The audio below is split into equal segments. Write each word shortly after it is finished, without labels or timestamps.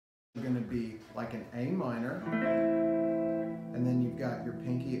going to be like an A minor, and then you've got your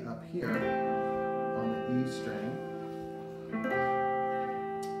pinky up here on the E string,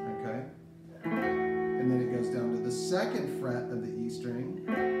 okay, and then it goes down to the second fret of the E string,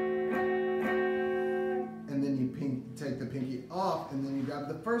 and then you take the pinky off, and then you grab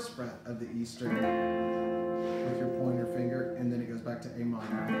the first fret of the E string with your pointer finger, and then it goes back to A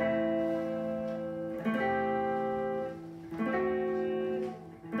minor.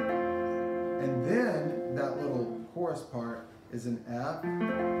 And then that little chorus part is an F,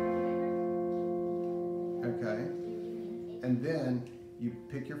 okay, and then you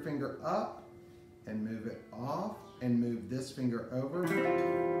pick your finger up and move it off and move this finger over,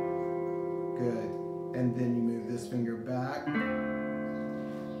 good, and then you move this finger back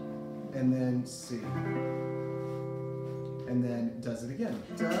and then C, and then it does it again,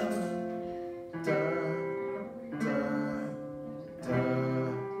 da, da, da, da.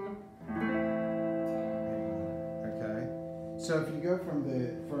 So if you go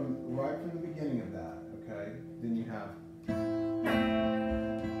right from the beginning of that, okay, then you have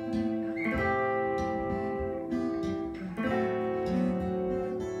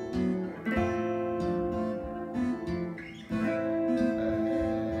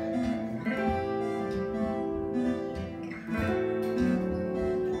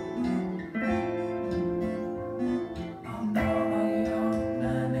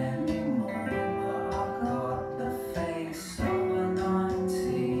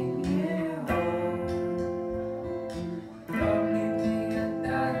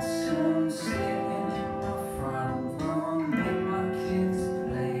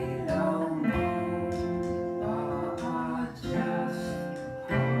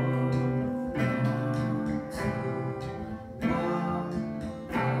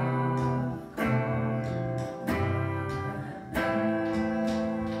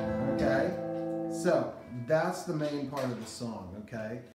so that's the main part of the song, okay?